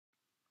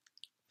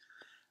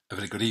A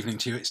very good evening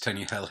to you. It's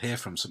Tony Hurle here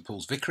from St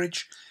Paul's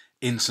Vicarage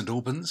in St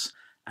Albans,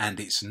 and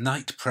it's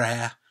night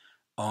prayer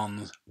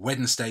on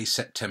Wednesday,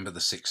 September the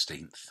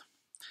 16th.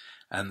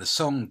 And the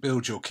song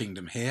Build Your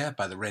Kingdom Here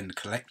by the Wren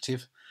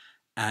Collective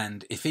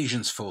and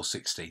Ephesians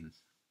 4:16.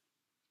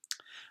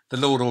 The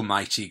Lord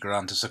Almighty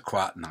grant us a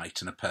quiet night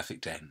and a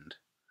perfect end.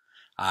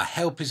 Our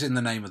help is in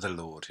the name of the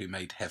Lord who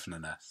made heaven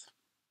and earth.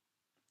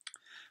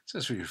 So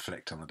as we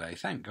reflect on the day,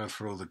 thank God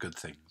for all the good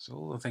things,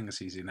 all the things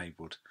he's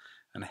enabled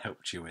and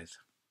helped you with.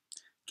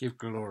 Give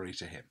glory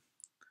to him.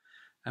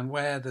 And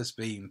where there's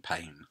been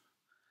pain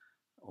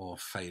or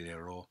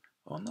failure or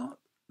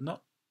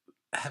not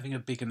having a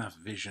big enough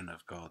vision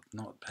of God,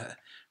 not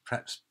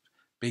perhaps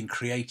being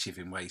creative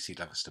in ways he'd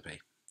love us to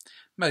be.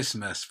 Most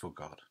merciful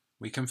God,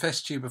 we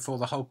confess to you before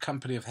the whole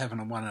company of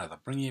heaven and one another,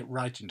 bringing it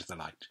right into the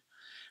light,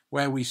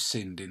 where we've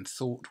sinned in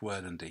thought,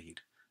 word and deed,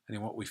 and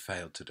in what we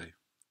failed to do.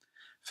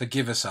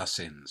 Forgive us our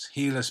sins,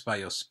 heal us by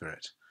your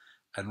Spirit,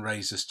 and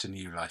raise us to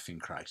new life in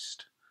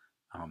Christ.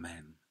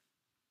 Amen.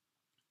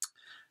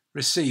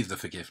 Receive the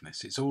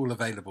forgiveness. It's all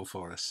available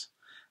for us.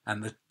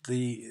 And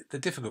the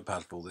difficult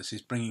part of all this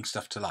is bringing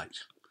stuff to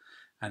light.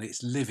 And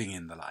it's living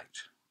in the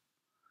light.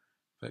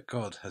 But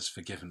God has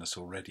forgiven us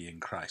already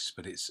in Christ.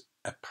 But it's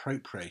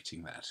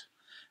appropriating that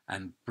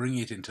and bringing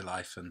it into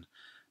life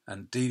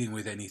and dealing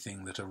with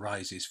anything that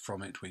arises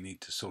from it we need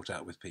to sort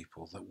out with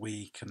people, that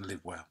we can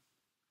live well.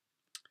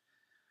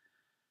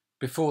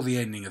 Before the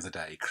ending of the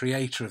day,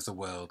 Creator of the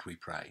world, we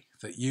pray,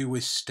 that you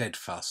with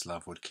steadfast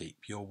love would keep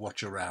your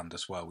watch around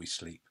us while we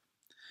sleep.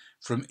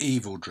 From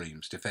evil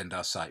dreams defend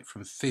our sight,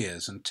 from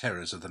fears and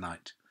terrors of the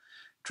night.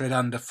 Tread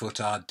underfoot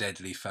our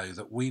deadly foe,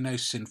 that we no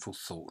sinful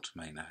thought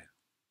may know.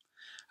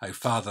 O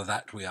Father,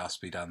 that we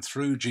ask be done,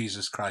 through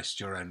Jesus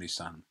Christ, your only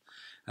Son,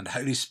 and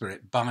Holy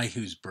Spirit, by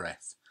whose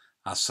breath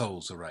our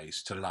souls are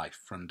raised to life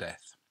from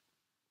death.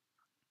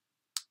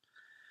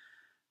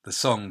 The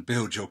song,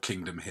 Build Your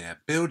Kingdom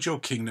Here. Build your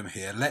kingdom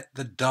here, let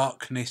the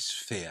darkness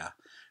fear.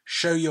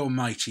 Show your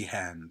mighty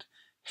hand,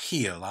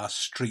 heal our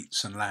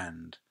streets and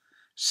land.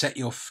 Set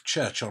your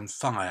church on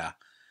fire,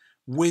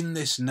 win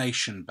this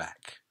nation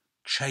back,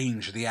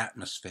 change the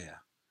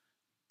atmosphere.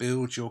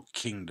 Build your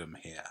kingdom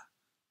here,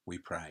 we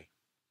pray.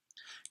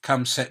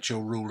 Come set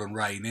your rule and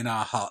reign in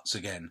our hearts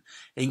again.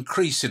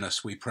 Increase in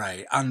us, we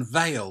pray.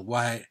 Unveil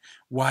why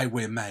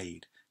we're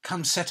made.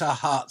 Come set our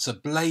hearts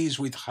ablaze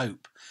with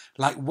hope,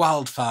 like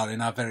wildfire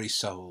in our very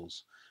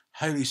souls.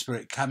 Holy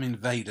Spirit, come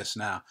invade us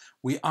now.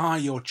 We are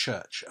your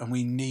church and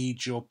we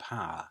need your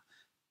power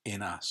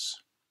in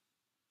us.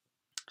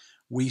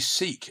 We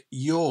seek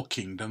your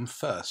kingdom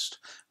first.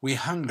 We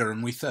hunger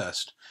and we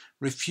thirst.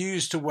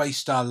 Refuse to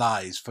waste our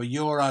lives, for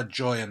you're our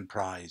joy and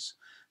prize.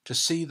 To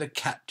see the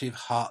captive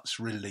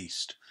hearts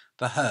released,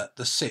 the hurt,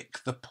 the sick,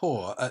 the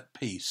poor at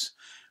peace.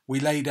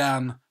 We lay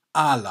down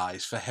our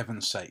lives for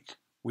heaven's sake.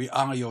 We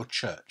are your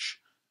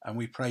church and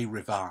we pray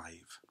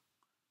revive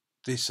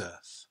this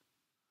earth.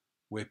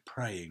 We're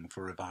praying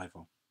for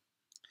revival.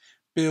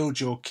 Build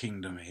your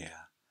kingdom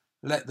here.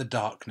 Let the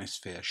darkness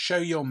fear. Show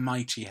your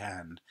mighty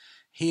hand.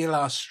 Heal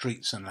our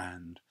streets and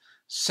land.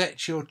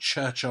 Set your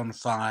church on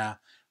fire.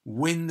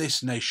 Win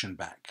this nation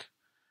back.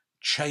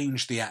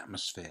 Change the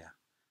atmosphere.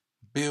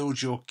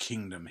 Build your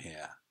kingdom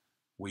here,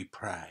 we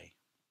pray.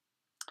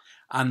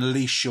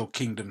 Unleash your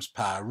kingdom's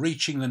power,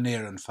 reaching the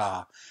near and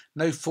far.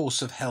 No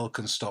force of hell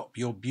can stop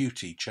your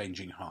beauty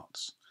changing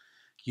hearts.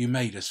 You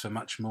made us for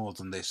much more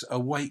than this.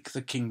 Awake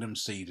the kingdom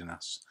seed in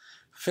us.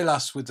 Fill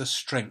us with the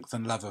strength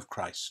and love of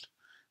Christ.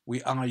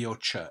 We are your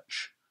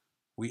church.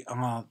 We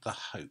are the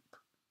hope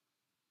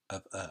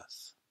of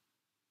earth.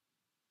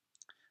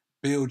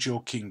 Build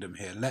your kingdom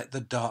here. Let the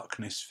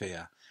darkness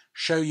fear.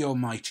 Show your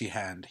mighty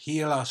hand.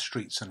 Heal our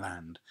streets and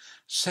land.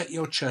 Set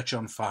your church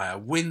on fire.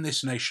 Win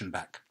this nation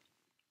back.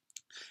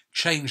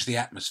 Change the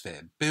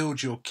atmosphere.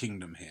 Build your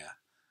kingdom here.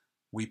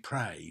 We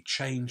pray,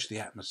 change the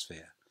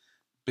atmosphere.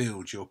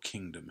 Build your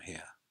kingdom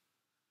here.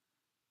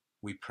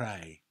 We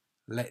pray,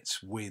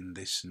 let's win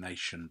this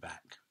nation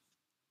back.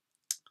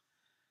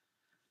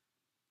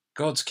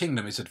 God's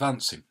kingdom is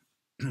advancing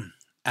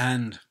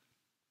and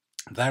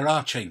there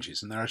are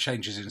changes, and there are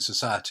changes in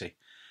society.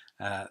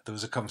 There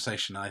was a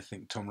conversation I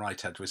think Tom Wright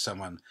had with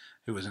someone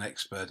who was an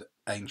expert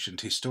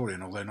ancient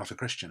historian, although not a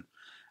Christian,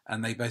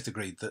 and they both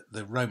agreed that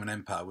the Roman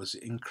Empire was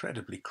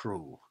incredibly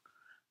cruel.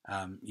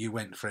 You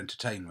went for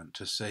entertainment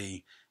to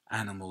see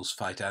animals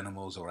fight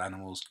animals or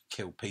animals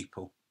kill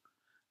people,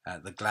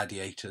 the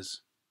gladiators.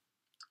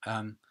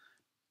 And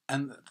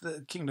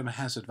the kingdom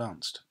has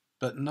advanced,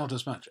 but not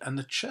as much. And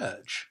the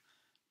church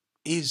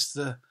is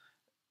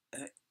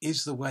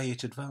the way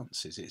it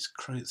advances.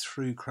 It's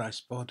through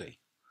Christ's body.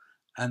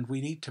 And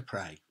we need to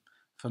pray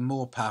for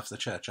more power for the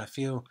church. I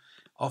feel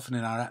often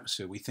in our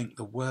atmosphere we think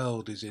the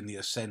world is in the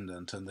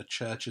ascendant and the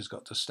church has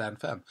got to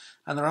stand firm.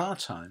 And there are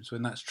times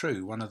when that's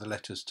true. One of the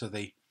letters to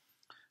the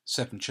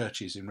 7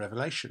 churches in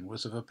Revelation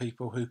was of a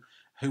people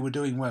who were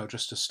doing well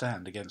just to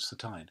stand against the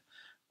tide.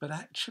 But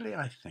actually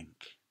I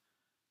think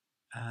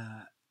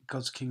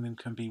God's kingdom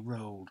can be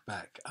rolled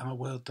back. Our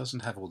world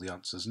doesn't have all the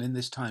answers, and in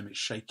this time it's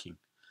shaking.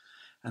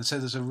 And so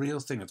there's a real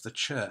thing of the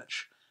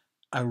church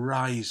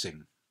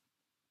arising.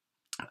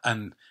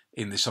 And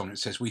in this song it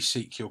says, we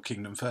seek your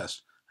kingdom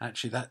first.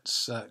 Actually,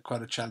 that's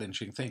quite a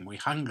challenging thing. We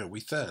hunger,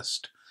 we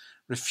thirst,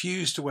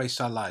 refuse to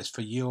waste our lives,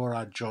 for you are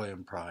our joy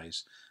and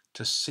prize,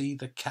 to see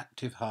the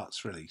captive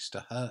hearts released,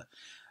 the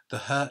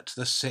hurt,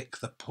 the sick,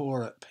 the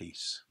poor at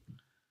peace.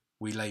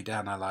 We lay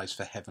down our lives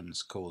for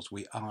heaven's cause.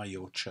 We are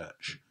your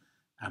church,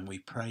 and we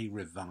pray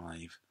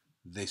revive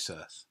this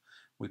earth.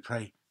 We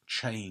pray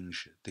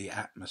change the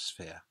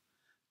atmosphere.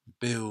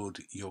 Build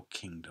your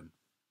kingdom.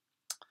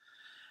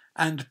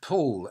 And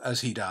Paul,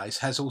 as he dies,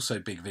 has also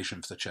big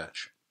vision for the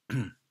church.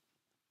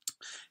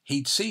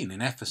 He'd seen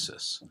in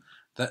Ephesus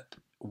that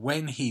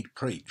when he'd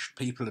preached,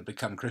 people had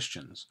become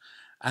Christians,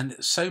 and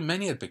so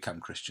many had become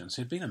Christians.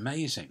 It had been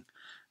amazing.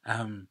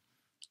 And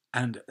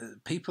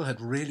people had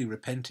really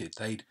repented.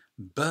 They'd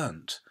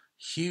burnt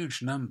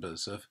huge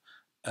numbers of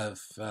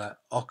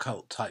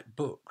occult-type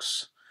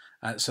books.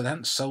 So they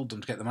hadn't sold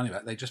them to get the money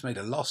back. They just made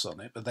a loss on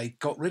it, but they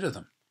got rid of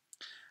them.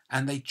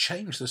 And they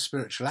changed the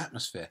spiritual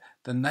atmosphere.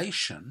 The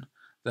nation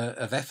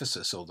of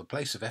Ephesus, or the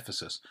place of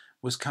Ephesus,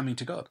 was coming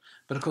to God.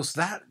 But of course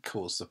that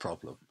caused the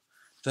problem,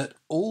 that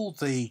all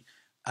the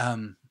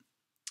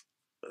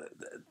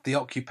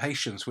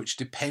occupations which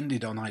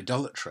depended on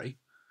idolatry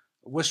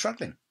were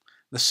struggling.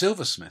 The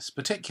silversmiths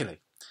particularly.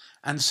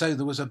 And so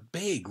there was a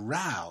big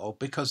row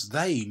because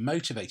they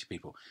motivated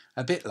people.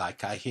 A bit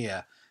like I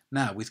hear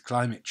now with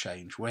climate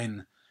change,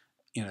 when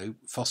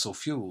fossil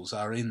fuels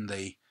are in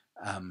the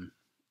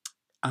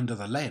under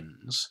the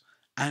lens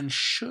and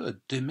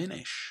should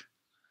diminish.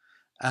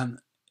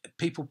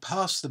 People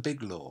passed the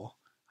big law.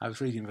 I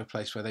was reading of a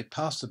place where they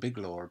passed the big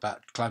law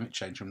about climate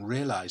change and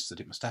realised that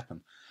it must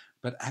happen.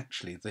 But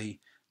actually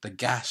the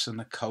gas and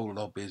the coal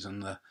lobbies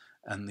and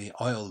the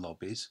oil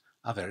lobbies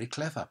are very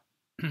clever.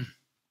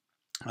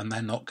 And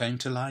they're not going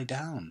to lie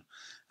down.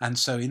 And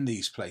so in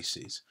these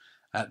places,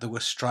 there were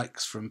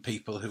strikes from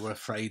people who were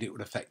afraid it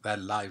would affect their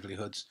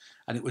livelihoods.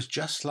 And it was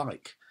just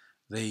like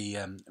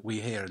we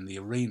hear in the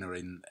arena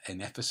in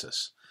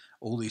Ephesus.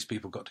 All these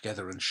people got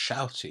together and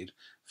shouted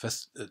for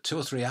 2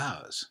 or 3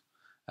 hours.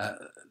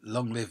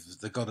 Long live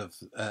the god of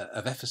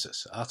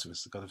Ephesus,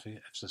 Artemis, the god of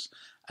Ephesus.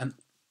 And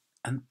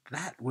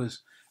that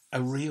was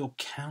a real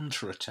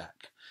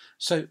counterattack.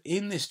 So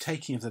in this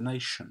taking of the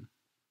nation,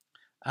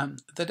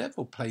 the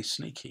devil plays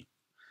sneaky.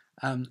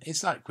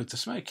 It's like with the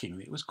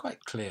smoking. It was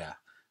quite clear,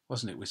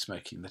 wasn't it, with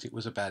smoking, that it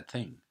was a bad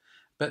thing.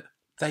 But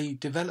they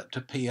developed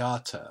a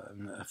PR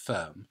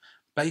firm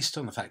based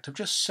on the fact of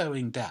just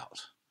sowing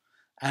doubt.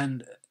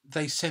 And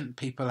they sent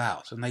people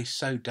out and they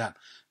sowed doubt,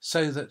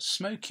 so that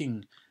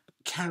smoking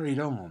carried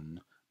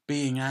on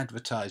being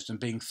advertised and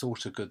being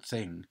thought a good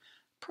thing,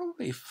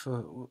 probably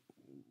for,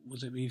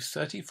 was it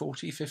 30,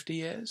 40, 50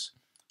 years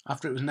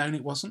after it was known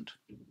it wasn't?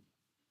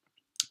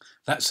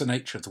 That's the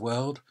nature of the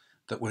world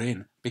that we're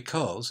in,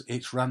 because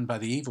it's run by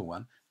the evil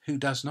one, who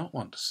does not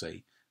want to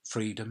see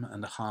freedom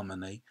and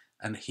harmony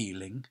and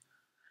healing.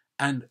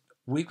 And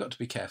we've got to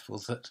be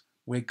careful that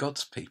we're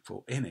God's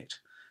people in it,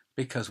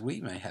 because we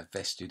may have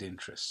vested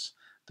interests.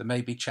 There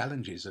may be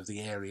challenges of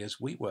the areas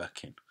we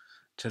work in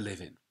to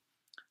live in.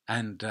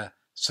 And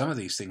some of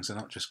these things are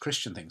not just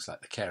Christian things,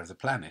 like the care of the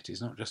planet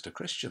is not just a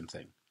Christian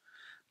thing,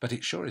 but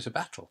it sure is a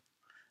battle.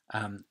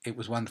 It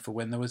was wonderful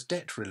when there was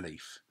debt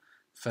relief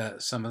for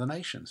some of the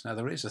nations. Now,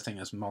 there is a thing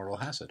as moral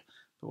hazard,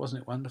 but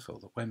wasn't it wonderful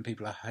that when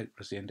people are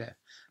hopelessly in debt,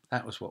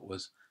 that was what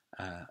was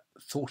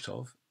thought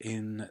of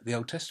in the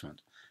Old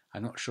Testament.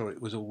 I'm not sure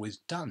it was always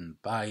done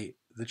by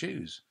the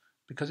Jews,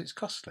 because it's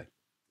costly.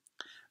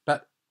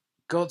 But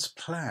God's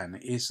plan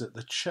is that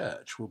the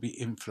church will be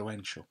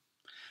influential.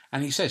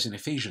 And he says in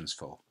Ephesians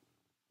 4,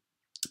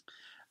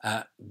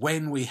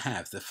 when we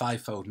have the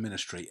fivefold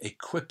ministry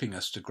equipping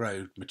us to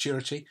grow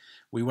maturity,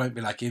 we won't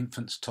be like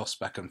infants tossed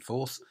back and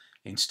forth.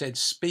 Instead,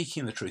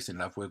 speaking the truth in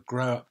love, we'll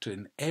grow up to,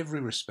 in every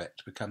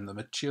respect, become the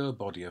mature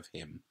body of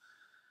him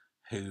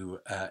who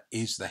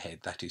is the head,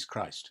 that is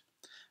Christ.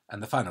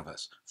 And the final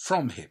verse,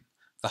 from him,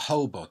 the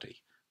whole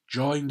body,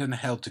 joined and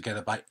held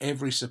together by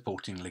every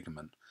supporting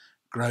ligament,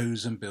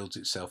 grows and builds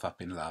itself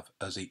up in love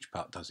as each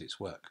part does its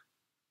work.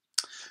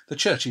 The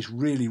church is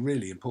really,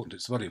 really important.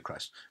 It's the body of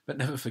Christ. But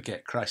never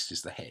forget, Christ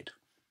is the head.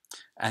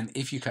 And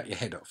if you cut your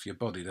head off, your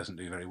body doesn't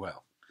do very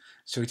well.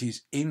 So it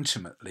is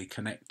intimately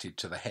connected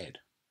to the head.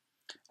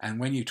 And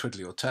when you twiddle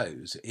your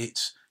toes,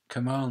 it's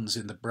commands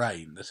in the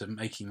brain that are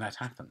making that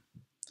happen.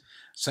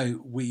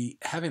 So we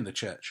have in the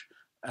church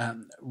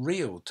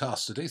real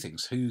tasks to do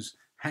things whose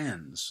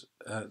hands,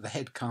 the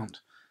head can't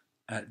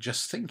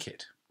just think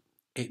it.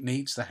 It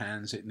needs the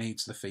hands, it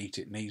needs the feet,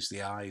 it needs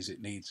the eyes,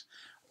 it needs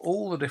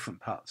all the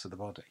different parts of the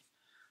body.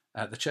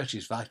 The church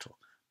is vital,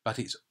 but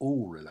it's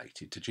all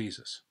related to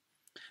Jesus.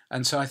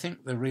 And so I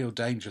think the real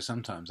danger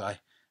sometimes, I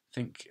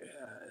think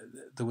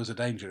there was a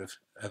danger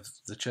of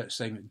the church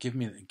saying,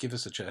 give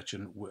us the church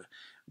and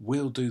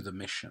we'll do the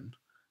mission,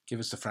 give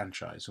us the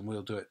franchise and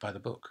we'll do it by the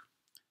book.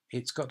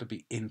 It's got to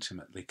be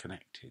intimately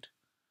connected.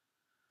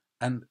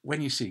 And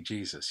when you see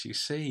Jesus, you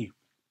see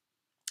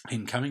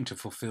him coming to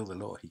fulfill the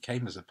law. He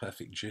came as a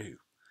perfect Jew.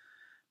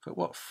 but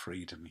what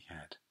freedom he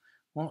had.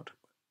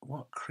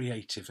 What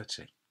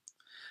creativity.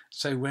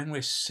 So when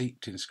we're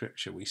steeped in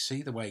Scripture, we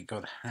see the way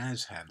God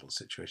has handled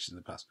situations in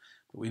the past,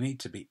 but we need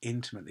to be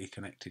intimately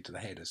connected to the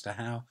head as to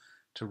how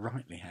to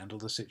rightly handle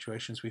the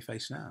situations we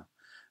face now.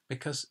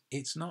 Because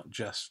it's not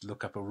just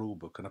look up a rule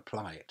book and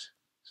apply it.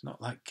 It's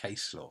not like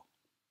case law.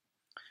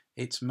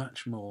 It's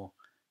much more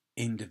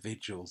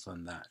individual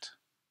than that.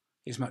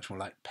 It's much more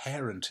like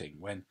parenting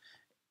when,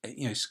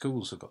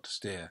 schools have got to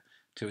steer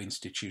to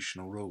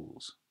institutional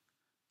rules.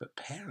 But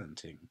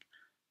parenting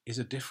is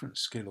a different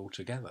skill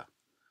altogether.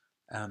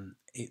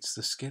 It's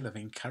the skill of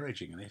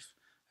encouraging, and if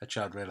a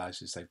child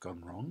realises they've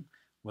gone wrong,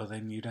 well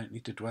then you don't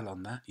need to dwell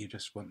on that, you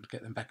just want to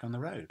get them back on the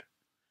road.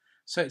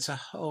 So it's a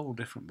whole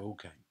different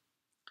ballgame.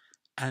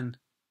 And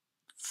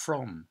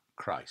from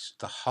Christ,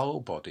 the whole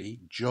body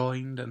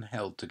joined and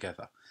held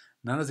together.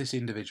 None of this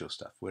individual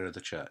stuff, we're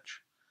the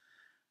church.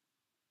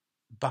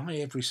 By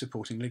every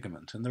supporting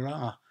ligament, and there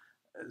are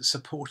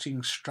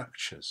supporting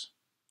structures.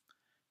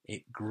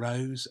 It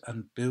grows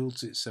and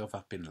builds itself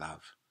up in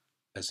love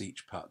as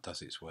each part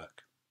does its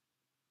work.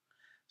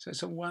 So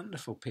it's a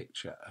wonderful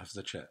picture of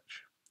the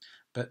church.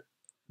 But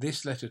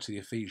this letter to the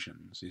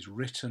Ephesians is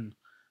written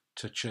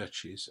to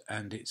churches,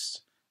 and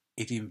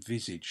it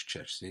envisaged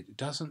churches. It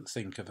doesn't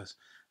think of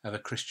a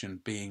Christian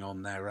being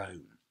on their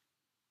own.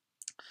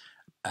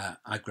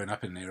 I've grown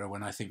up in an era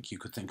when I think you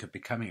could think of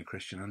becoming a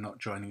Christian and not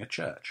joining a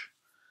church.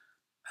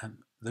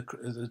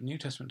 The New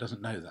Testament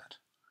doesn't know that.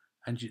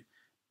 And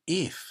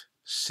if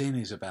sin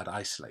is about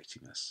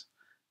isolating us,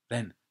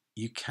 then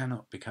you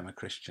cannot become a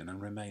Christian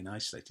and remain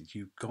isolated.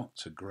 You've got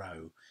to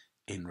grow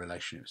in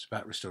relationships. It's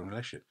about restoring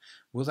relationship.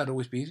 Will that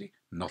always be easy?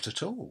 Not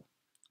at all,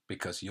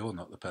 because you're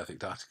not the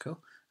perfect article,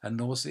 and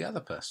nor's the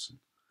other person.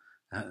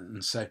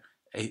 And so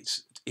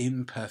it's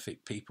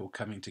imperfect people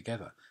coming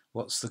together.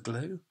 What's the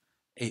glue?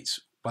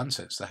 It's, one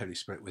sense, the Holy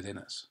Spirit within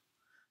us.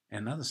 In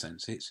another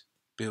sense, it's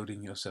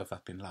building yourself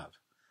up in love,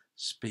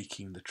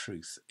 speaking the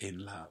truth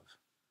in love.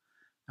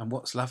 And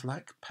what's love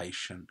like?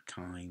 Patient,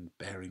 kind,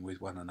 bearing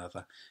with one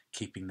another,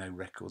 keeping no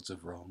records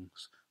of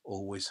wrongs,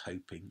 always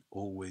hoping,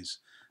 always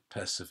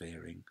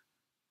persevering.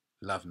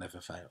 Love never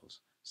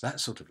fails. It's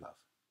that sort of love.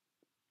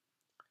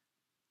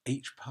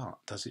 Each part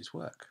does its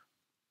work.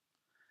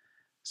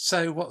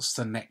 So what's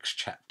the next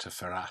chapter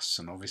for us?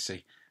 And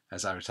obviously,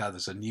 as I retire,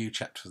 there's a new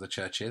chapter for the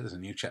church here. There's a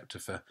new chapter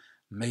for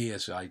me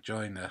as I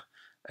join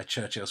a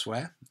church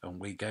elsewhere, and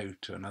we go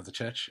to another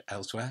church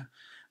elsewhere.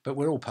 But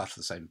we're all part of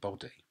the same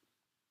body.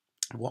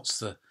 What's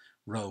the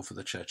role for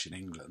the church in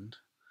England,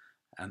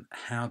 and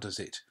how do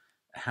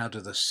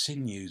the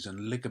sinews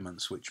and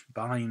ligaments which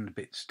bind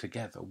bits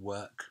together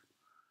work,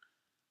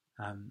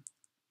 and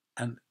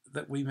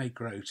that we may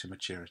grow to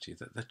maturity,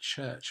 that the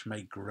church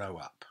may grow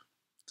up.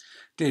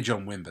 Dear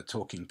John Wimber,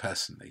 talking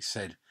personally,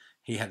 said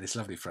he had this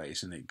lovely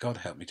phrase, and God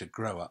help me to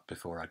grow up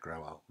before I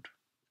grow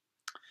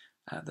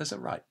old. There's a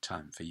right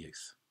time for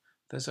youth.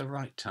 There's a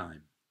right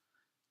time.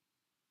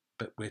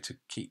 But we're to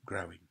keep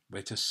growing.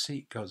 We're to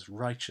seek God's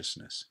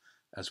righteousness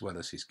as well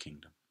as his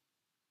kingdom.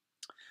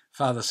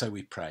 Father, so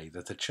we pray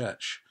that the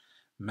church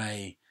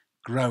may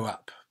grow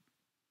up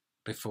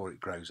before it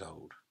grows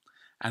old.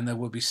 And there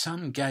will be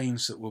some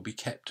gains that will be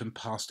kept and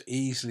passed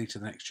easily to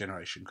the next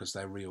generation because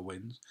they're real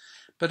wins.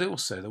 But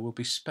also there will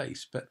be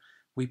space. But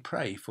we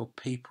pray for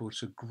people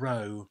to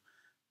grow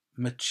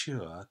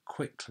mature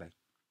quickly.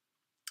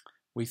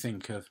 We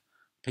think of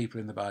people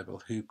in the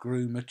Bible who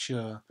grew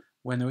mature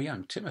when they were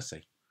young.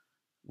 Timothy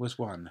was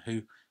one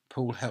who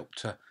Paul helped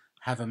to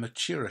have a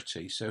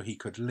maturity so he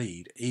could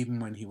lead even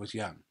when he was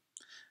young.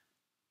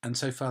 And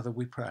so, Father,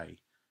 we pray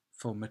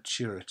for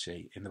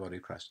maturity in the body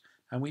of Christ.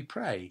 And we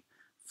pray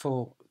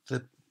for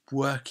the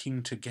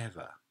working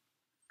together,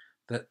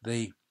 that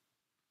the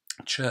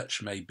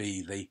church may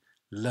be the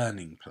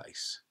learning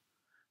place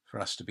for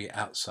us to be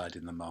outside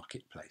in the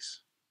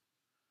marketplace.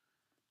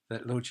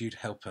 That, Lord, you'd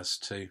help us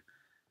to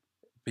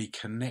be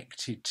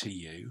connected to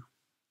you,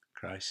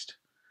 Christ,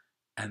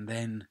 and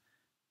then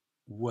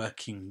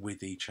working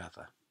with each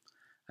other.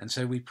 And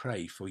so we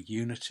pray for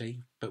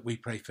unity, but we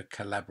pray for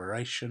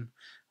collaboration.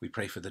 We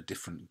pray for the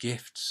different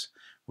gifts.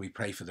 We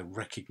pray for the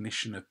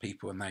recognition of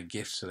people and their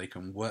gifts so they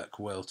can work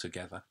well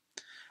together.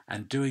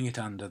 And doing it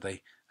under the,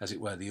 as it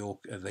were,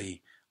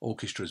 the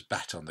orchestra's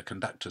baton, the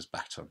conductor's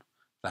baton,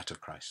 that of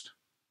Christ.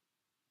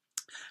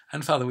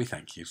 And Father, we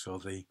thank you for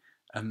the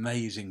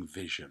amazing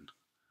vision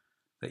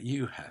that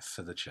you have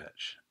for the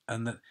church,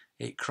 and that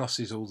it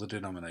crosses all the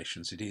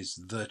denominations. It is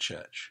the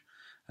church.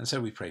 And so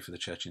we pray for the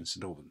church in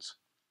St Albans,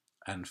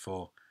 and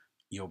for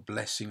your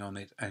blessing on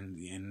it and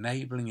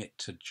enabling it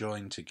to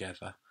join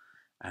together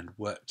and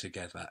work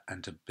together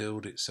and to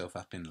build itself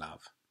up in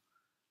love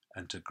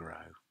and to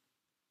grow.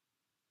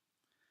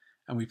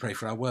 And we pray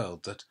for our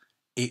world, that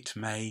it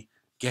may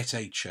get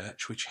a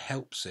church which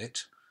helps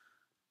it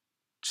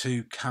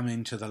to come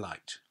into the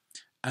light.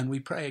 And we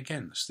pray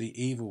against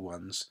the evil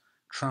ones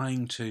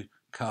trying to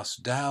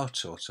cast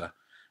doubt or to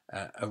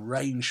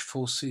arrange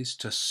forces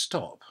to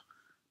stop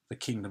the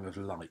kingdom of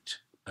light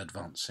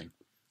advancing.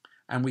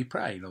 And we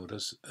pray, Lord,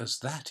 as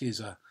that is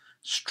a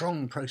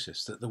strong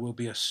process, that there will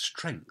be a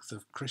strength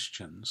of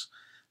Christians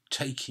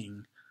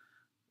taking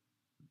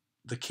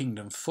the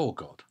kingdom for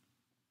God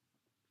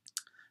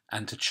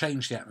and to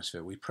change the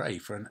atmosphere. We pray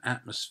for an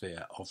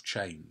atmosphere of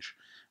change.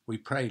 We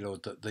pray,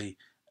 Lord, that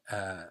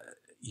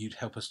you'd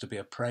help us to be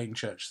a praying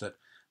church, that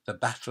the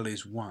battle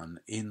is won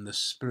in the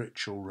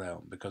spiritual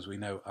realm, because we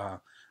know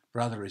our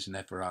brother is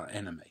never our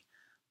enemy,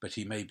 but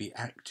he may be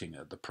acting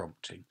at the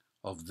prompting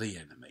of the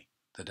enemy,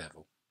 the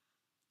devil.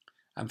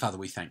 And Father,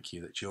 we thank you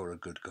that you're a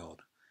good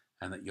God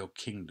and that your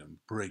kingdom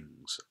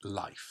brings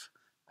life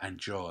and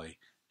joy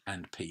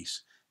and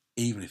peace,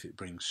 even if it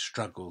brings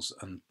struggles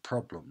and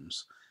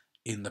problems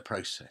in the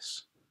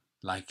process,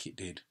 like it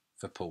did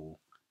for Paul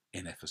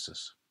in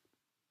Ephesus.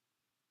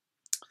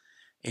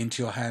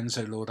 Into your hands,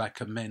 O Lord, I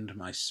commend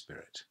my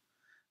spirit,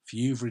 for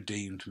you've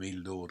redeemed me,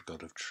 Lord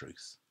God of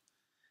truth.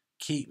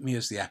 Keep me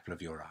as the apple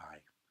of your eye.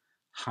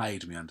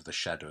 Hide me under the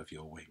shadow of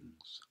your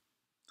wings.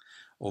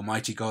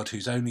 Almighty God,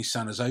 whose only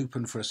Son has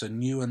opened for us a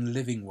new and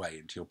living way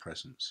into your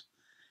presence,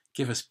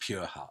 give us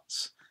pure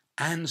hearts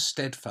and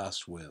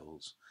steadfast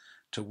wills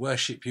to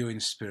worship you in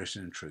spirit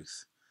and in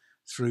truth,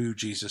 through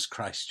Jesus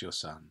Christ your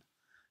Son,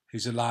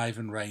 who's alive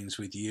and reigns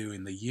with you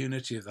in the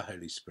unity of the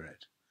Holy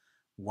Spirit,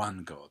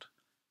 one God,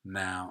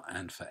 now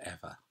and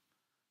forever.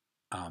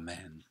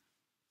 Amen.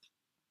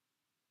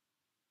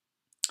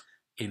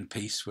 In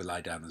peace we'll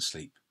lie down and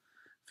sleep,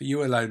 for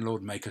you alone,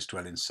 Lord, make us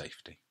dwell in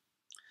safety.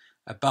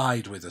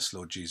 Abide with us,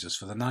 Lord Jesus,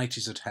 for the night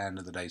is at hand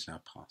and the day is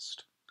now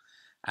past.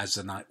 As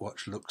the night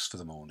watch looks for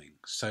the morning,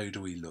 so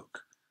do we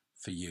look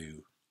for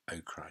you, O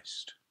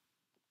Christ.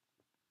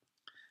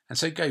 And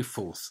so go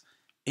forth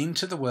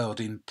into the world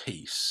in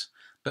peace,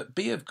 but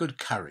be of good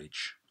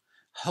courage.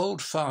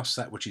 Hold fast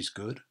that which is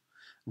good.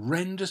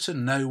 Render to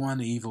no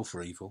one evil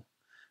for evil.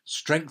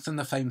 Strengthen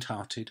the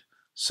faint-hearted.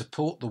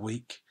 Support the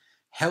weak.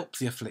 Help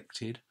the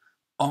afflicted.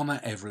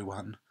 Honour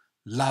everyone.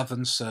 Love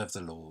and serve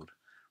the Lord,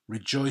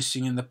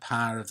 rejoicing in the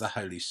power of the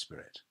Holy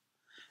Spirit.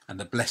 And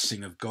the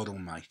blessing of God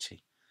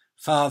Almighty,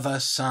 Father,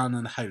 Son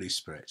and Holy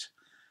Spirit,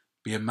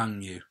 be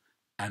among you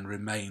and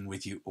remain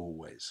with you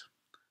always.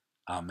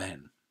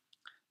 Amen.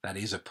 That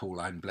is a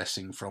Pauline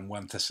blessing from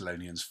 1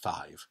 Thessalonians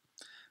 5,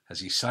 as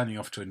he's signing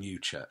off to a new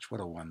church.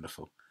 What a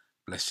wonderful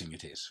blessing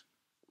it is.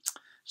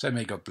 So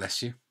may God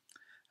bless you,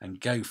 and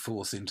go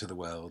forth into the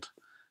world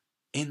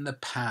in the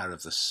power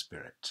of the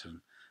Spirit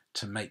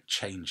to make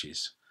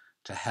changes,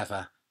 to have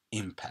an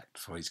impact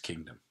for his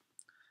kingdom.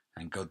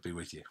 And God be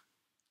with you.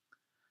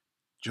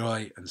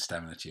 Joy and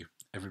stamina to you.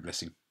 Every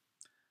blessing.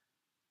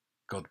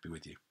 God be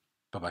with you.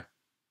 Bye-bye.